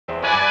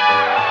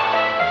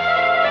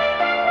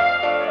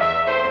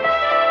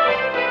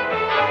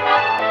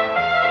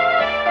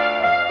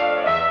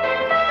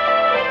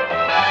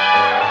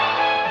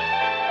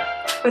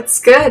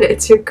What's good?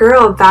 It's your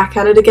girl back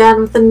at it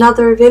again with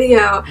another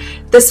video.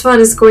 This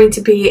one is going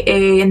to be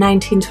a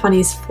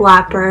 1920s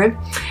flapper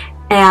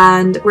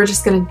and we're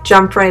just going to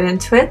jump right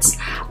into it.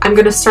 I'm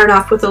going to start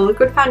off with a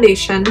liquid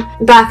foundation.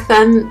 Back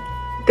then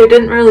they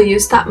didn't really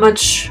use that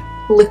much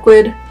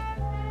liquid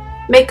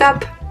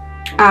makeup.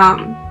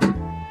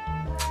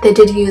 They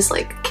did use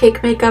like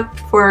cake makeup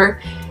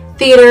for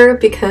theater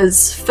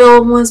because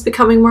film was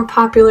becoming more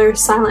popular,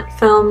 silent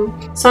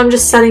film. So I'm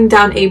just setting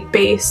down a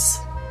base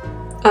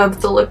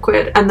of the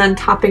liquid and then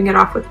topping it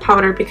off with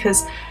powder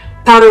because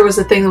powder was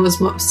the thing that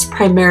was most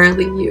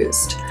primarily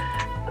used.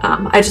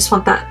 I just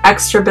want that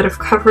extra bit of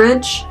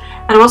coverage,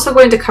 and I'm also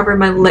going to cover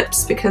my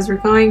lips because we're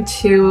going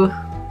to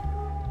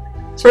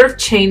sort of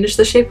change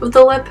the shape of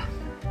the lip.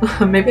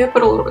 Maybe I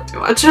put a little bit too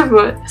much,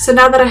 but so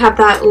now that I have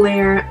that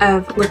layer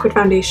of liquid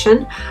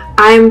foundation,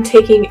 I'm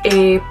taking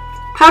a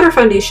powder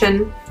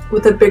foundation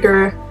with a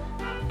bigger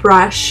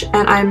brush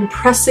and I'm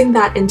pressing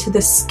that into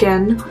the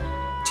skin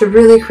to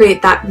really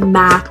create that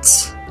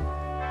matte,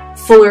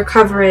 fuller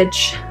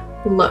coverage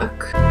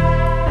look.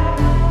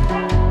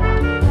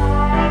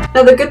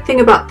 Now the good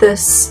thing about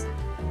this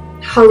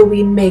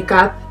Halloween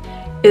makeup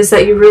is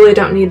that you really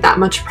don't need that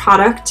much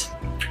product.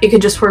 You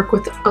can just work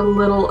with a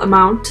little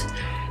amount.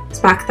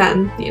 Because back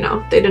then, you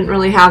know, they didn't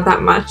really have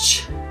that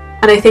much.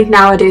 And I think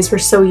nowadays we're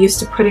so used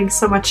to putting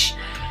so much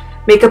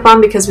makeup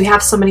on because we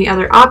have so many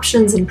other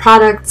options and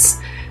products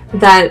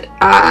that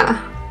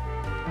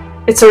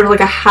it's sort of like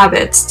a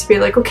habit to be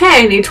like,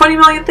 okay, I need 20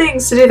 million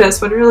things to do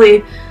this, when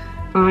really,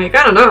 I'm like,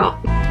 I don't know.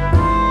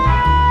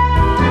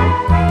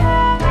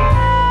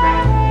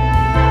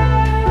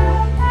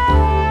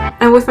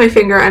 And with my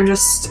finger, I'm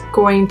just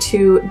going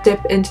to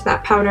dip into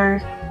that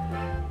powder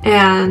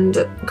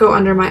and go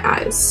under my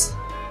eyes.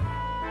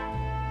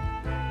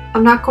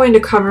 I'm not going to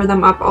cover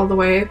them up all the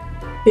way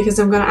because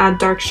I'm going to add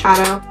dark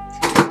shadow,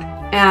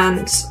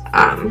 and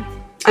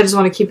I just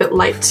want to keep it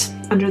light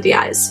under the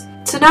eyes.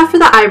 So now for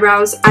the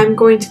eyebrows, I'm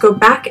going to go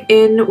back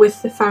in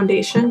with the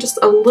foundation, just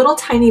a little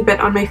tiny bit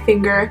on my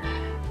finger,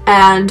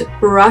 and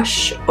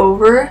brush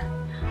over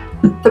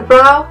the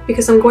brow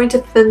because I'm going to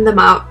thin them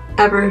out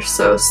ever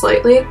so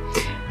slightly.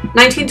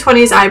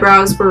 1920s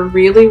eyebrows were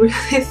really, really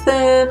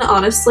thin,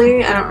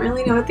 honestly. I don't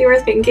really know what they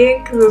were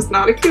thinking because it's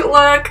not a cute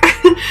look,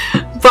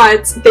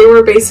 but they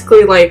were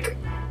basically like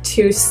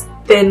two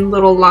thin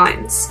little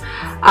lines.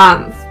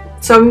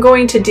 So I'm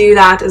going to do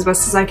that as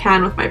best as I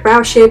can with my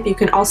brow shape. You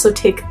can also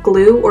take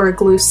glue or a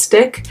glue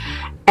stick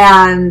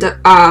and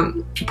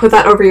put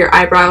that over your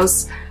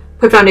eyebrows,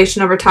 put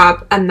foundation over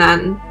top, and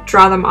then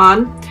draw them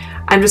on.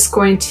 I'm just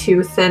going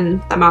to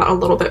thin them out a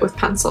little bit with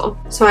pencil.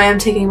 So I am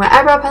taking my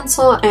eyebrow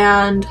pencil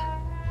and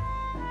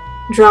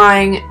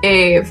drawing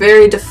a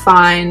very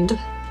defined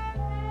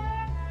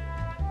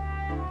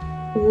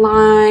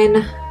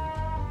line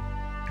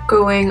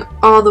going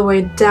all the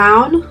way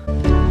down.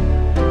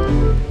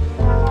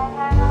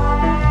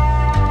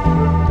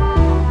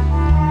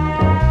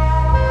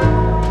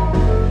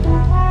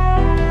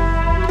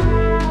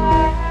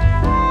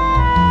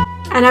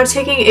 And now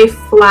taking a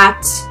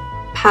flat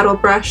paddle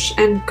brush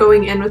and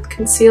going in with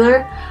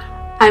concealer,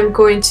 I'm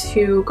going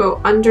to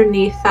go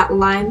underneath that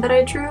line that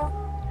I drew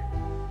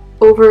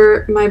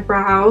over my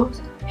brow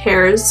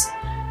hairs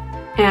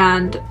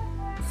and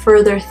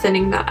further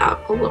thinning that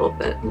out a little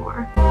bit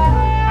more.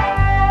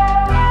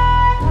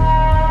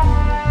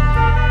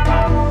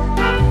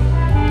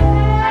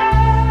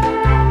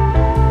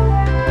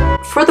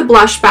 For the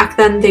blush, back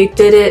then they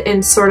did it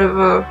in sort of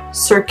a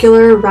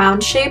circular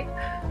round shape,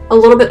 a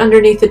little bit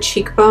underneath the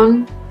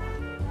cheekbone,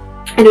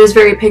 and it was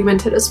very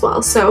pigmented as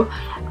well. So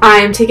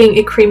I'm taking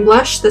a cream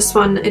blush. This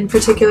one in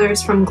particular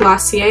is from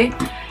Glossier,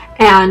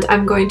 and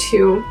I'm going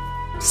to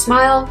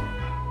smile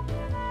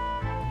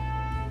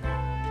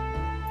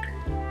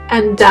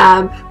and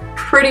dab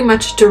pretty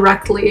much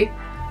directly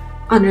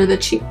under the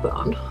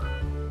cheekbone,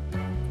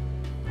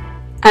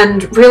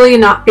 and really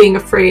not being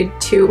afraid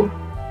to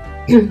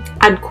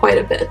add quite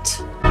a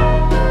bit.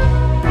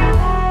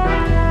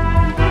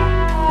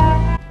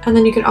 And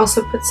then you can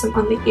also put some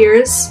on the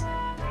ears.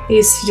 I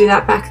used to do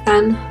that back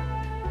then.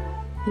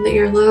 On the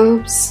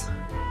earlobes.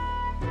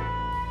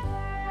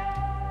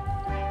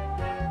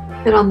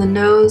 Bit on the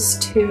nose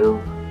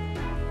too.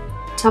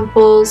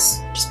 Temples,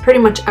 just pretty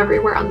much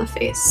everywhere on the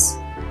face.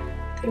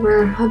 They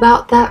were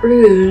about that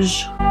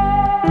rouge.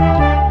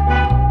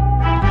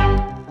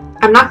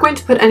 I'm not going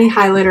to put any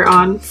highlighter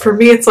on. For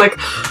me it's like,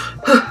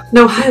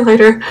 no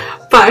highlighter,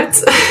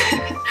 but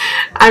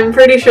I'm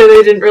pretty sure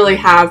they didn't really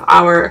have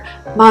our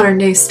modern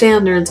day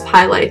standards of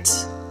highlight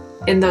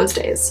in those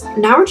days.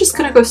 Now we're just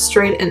gonna go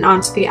straight in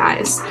onto the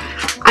eyes.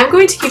 I'm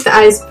going to keep the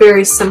eyes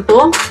very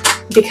simple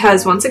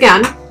because, once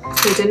again,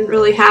 we didn't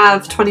really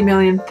have 20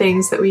 million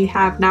things that we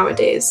have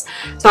nowadays.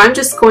 So I'm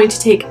just going to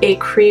take a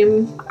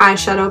cream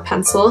eyeshadow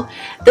pencil.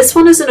 This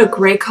one is in a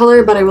gray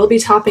color, but I will be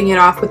topping it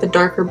off with a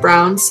darker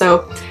brown,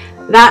 so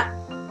that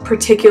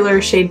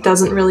particular shade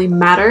doesn't really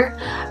matter.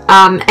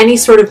 Any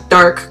sort of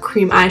dark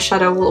cream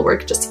eyeshadow will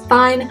work just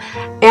fine,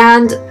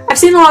 and I've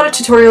seen a lot of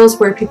tutorials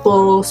where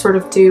people sort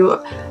of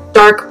do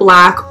dark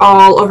black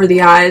all over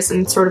the eyes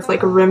and sort of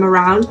like rim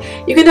around,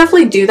 you can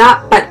definitely do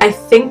that, but I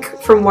think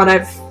from what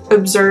I've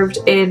observed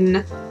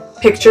in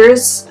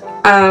pictures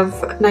of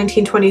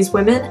 1920s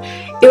women,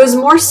 it was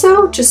more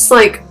so just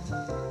like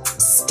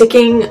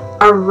sticking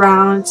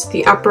around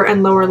the upper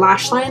and lower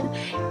lash line,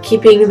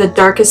 keeping the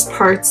darkest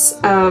parts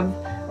of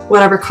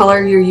whatever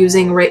color you're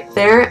using right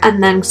there,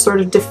 and then sort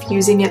of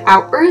diffusing it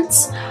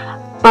outwards.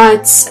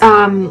 But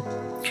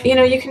you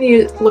know, you can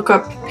look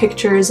up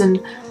pictures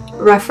and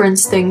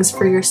reference things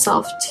for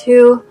yourself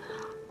too.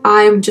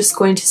 I'm just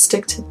going to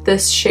stick to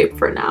this shape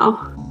for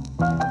now.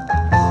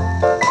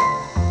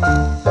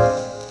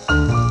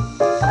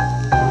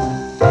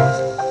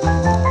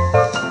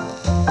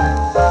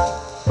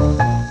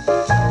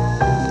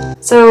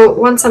 So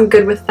once I'm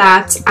good with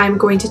that, I'm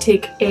going to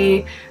take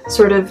a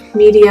sort of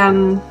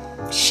medium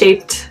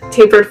shaped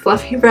tapered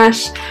fluffy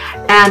brush,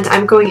 and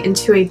I'm going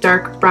into a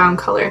dark brown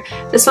color.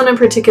 This one in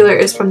particular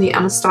is from the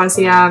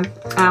Anastasia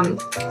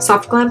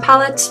Soft Glam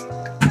palette,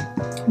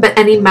 but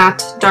any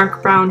matte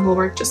dark brown will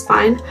work just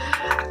fine.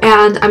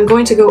 And I'm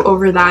going to go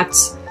over that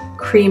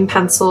cream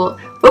pencil,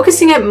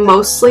 focusing it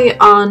mostly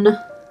on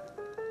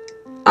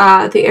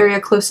the area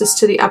closest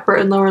to the upper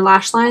and lower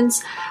lash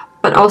lines,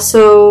 but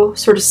also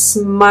sort of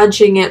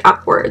smudging it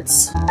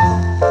upwards.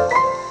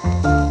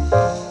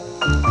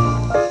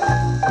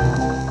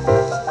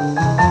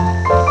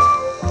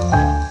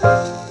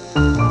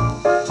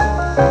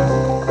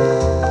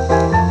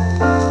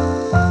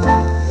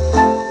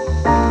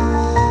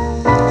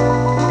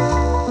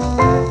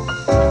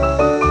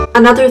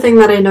 Another thing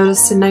that I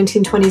noticed in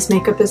 1920s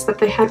makeup is that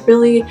they had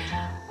really,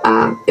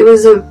 it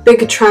was a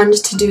big trend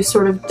to do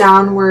sort of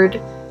downward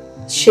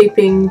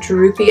shaping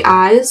droopy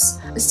eyes,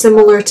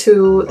 similar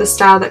to the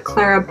style that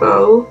Clara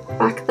Bow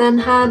back then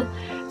had.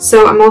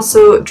 So I'm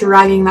also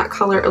dragging that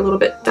color a little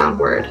bit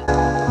downward.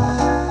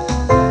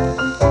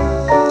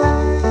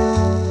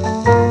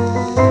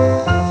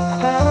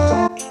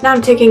 Now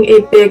I'm taking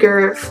a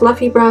bigger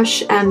fluffy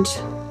brush and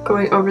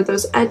going over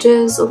those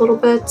edges a little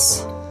bit,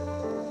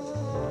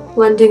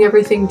 blending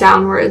everything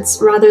downwards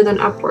rather than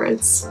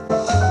upwards.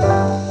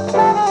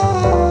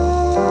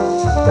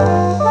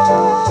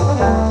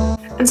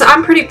 And so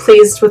I'm pretty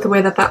pleased with the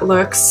way that that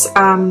looks.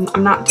 I'm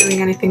not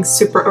doing anything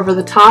super over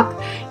the top.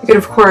 You can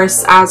of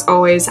course, as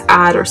always,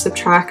 add or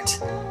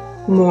subtract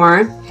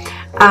more.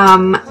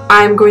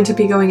 I'm going to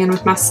be going in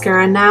with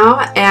mascara now,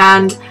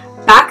 and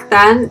back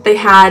then they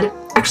had,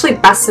 actually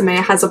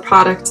Besame has a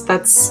product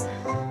that's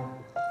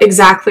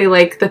exactly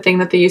like the thing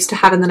that they used to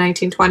have in the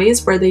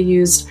 1920s, where they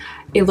used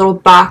a little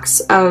box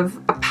of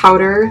a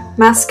powder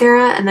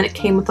mascara, and then it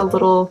came with a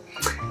little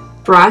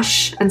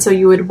brush, and so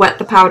you would wet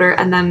the powder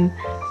and then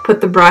put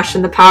the brush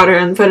in the powder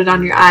and put it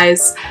on your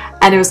eyes,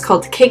 and it was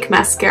called cake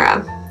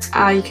mascara.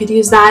 You could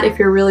use that if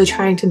you're really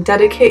trying to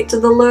dedicate to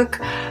the look,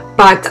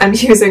 but I'm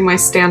using my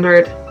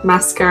standard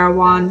mascara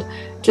wand,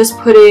 just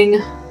putting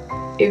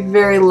a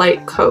very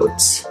light coat.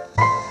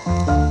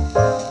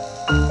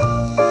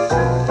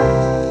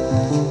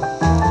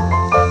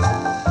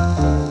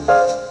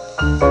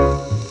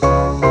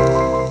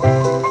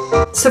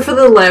 So for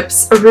the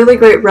lips, a really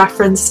great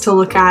reference to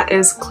look at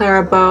is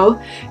Clara Bow.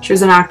 She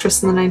was an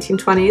actress in the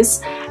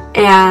 1920s,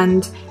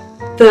 and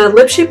the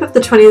lip shape of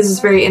the 20s is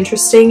very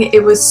interesting.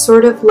 It was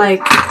sort of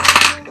like,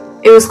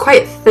 it was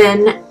quite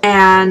thin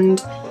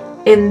and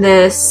in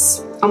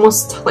this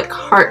almost like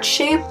heart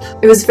shape.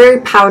 It was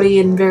very pouty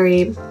and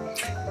very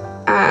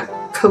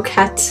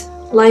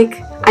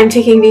coquette-like. I'm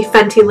taking the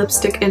Fenty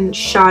lipstick in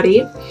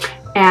Shoddy,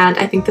 and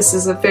I think this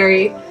is a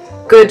very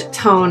good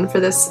tone for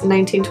this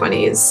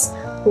 1920s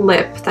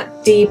lip,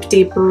 that deep,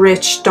 deep,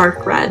 rich,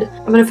 dark red.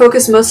 I'm going to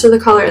focus most of the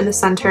color in the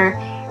center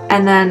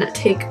and then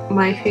take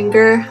my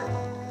finger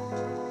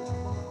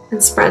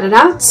and spread it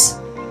out,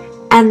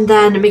 and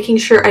then making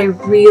sure I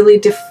really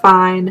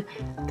define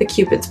the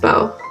Cupid's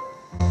bow.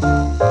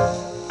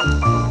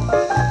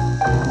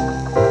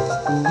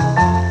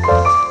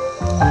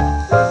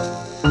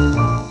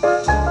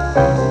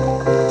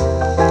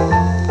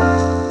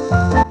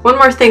 One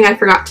more thing I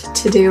forgot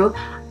to do,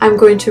 I'm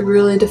going to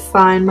really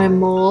define my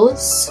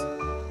moles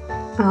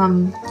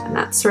in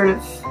that sort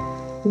of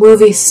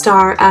movie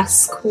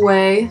star-esque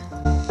way.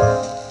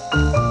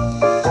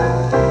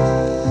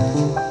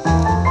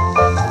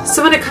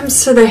 So when it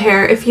comes to the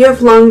hair, if you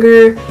have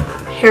longer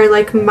hair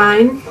like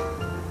mine,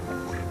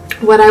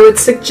 what I would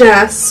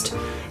suggest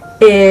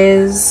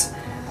is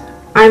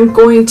I'm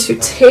going to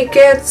take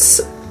it,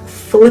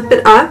 flip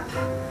it up,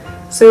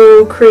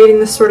 so creating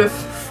this sort of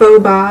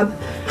faux bob,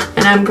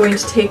 and I'm going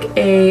to take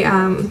a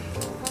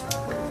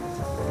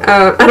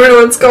I don't know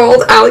what it's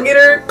called,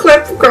 alligator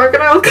clip,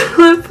 crocodile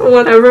clip,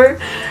 whatever,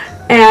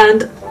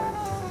 and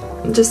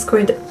I'm just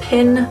going to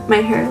pin my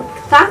hair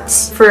like that.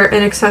 For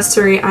an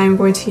accessory, I'm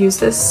going to use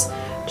this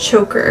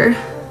choker.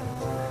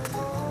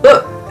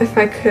 Oh, if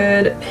I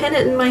could pin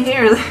it in my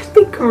hair, that'd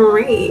be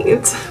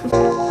great.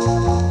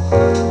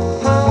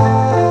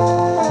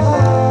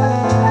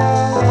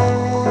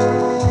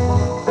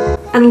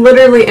 And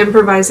literally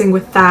improvising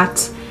with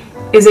that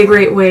is a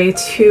great way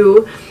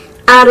to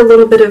add a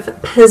little bit of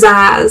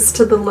pizzazz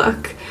to the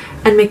look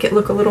and make it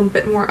look a little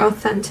bit more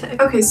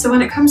authentic. Okay, so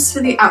when it comes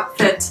to the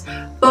outfit,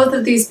 both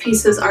of these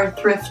pieces are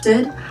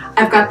thrifted.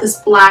 I've got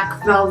this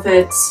black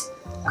velvet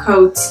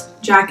coat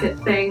jacket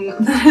thing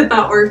that I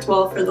thought worked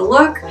well for the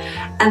look,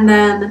 and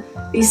then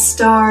the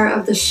star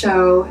of the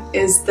show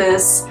is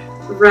this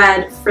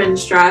red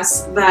fringe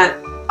dress that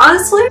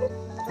honestly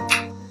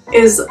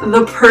is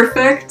the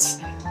perfect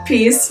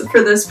piece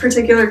for this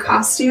particular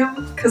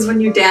costume, because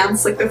when you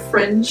dance, like, the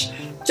fringe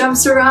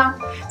jumps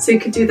around, so you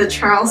could do the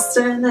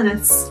Charleston, and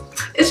it's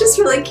just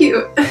really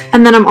cute.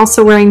 And then I'm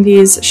also wearing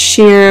these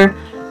sheer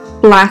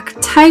black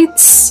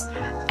tights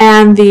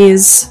and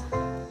these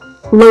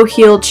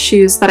low-heeled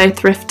shoes that I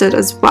thrifted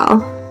as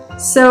well.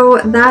 So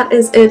that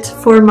is it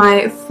for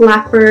my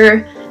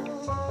flapper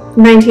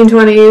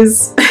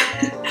 1920s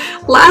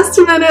last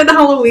minute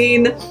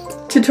Halloween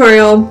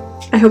tutorial.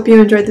 I hope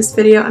you enjoyed this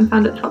video and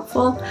found it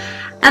helpful.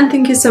 And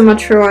thank you so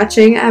much for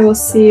watching. I will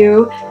see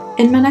you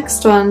in my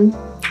next one.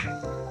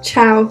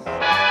 Ciao.